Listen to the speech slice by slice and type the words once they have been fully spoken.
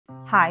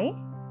Hi,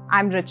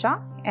 I'm Richa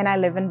and I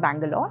live in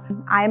Bangalore.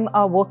 I'm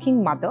a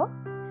working mother.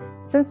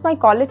 Since my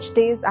college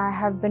days, I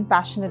have been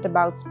passionate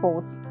about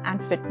sports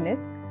and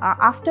fitness.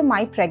 After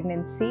my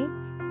pregnancy,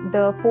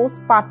 the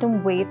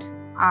postpartum weight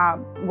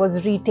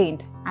was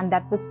retained, and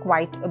that was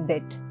quite a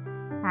bit.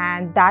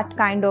 And that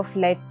kind of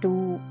led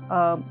to,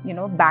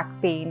 back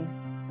pain,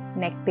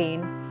 neck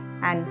pain,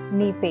 and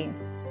knee pain.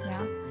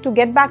 Yeah. To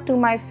get back to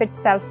my fit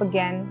self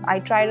again, I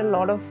tried a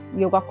lot of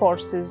yoga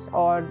courses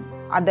or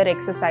other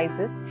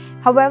exercises.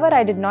 However,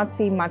 I did not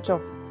see much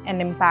of an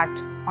impact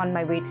on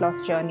my weight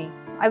loss journey.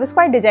 I was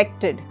quite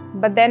dejected.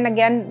 But then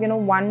again,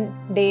 one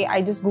day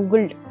I just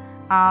Googled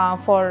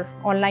for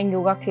online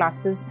yoga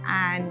classes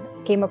and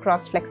came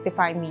across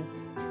Flexifyme.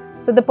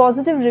 So the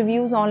positive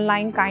reviews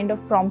online kind of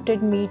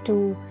prompted me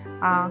to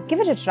give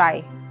it a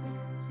try.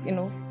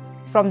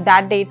 From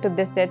that day to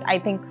this day, I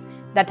think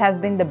that has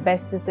been the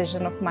best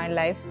decision of my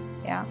life.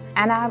 Yeah.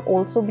 And I have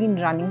also been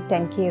running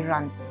 10K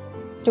runs.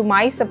 To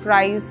my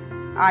surprise,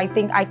 I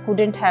think I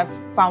couldn't have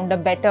found a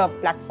better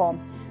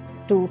platform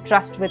to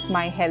trust with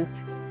my health,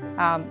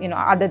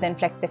 other than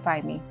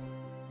Flexifyme.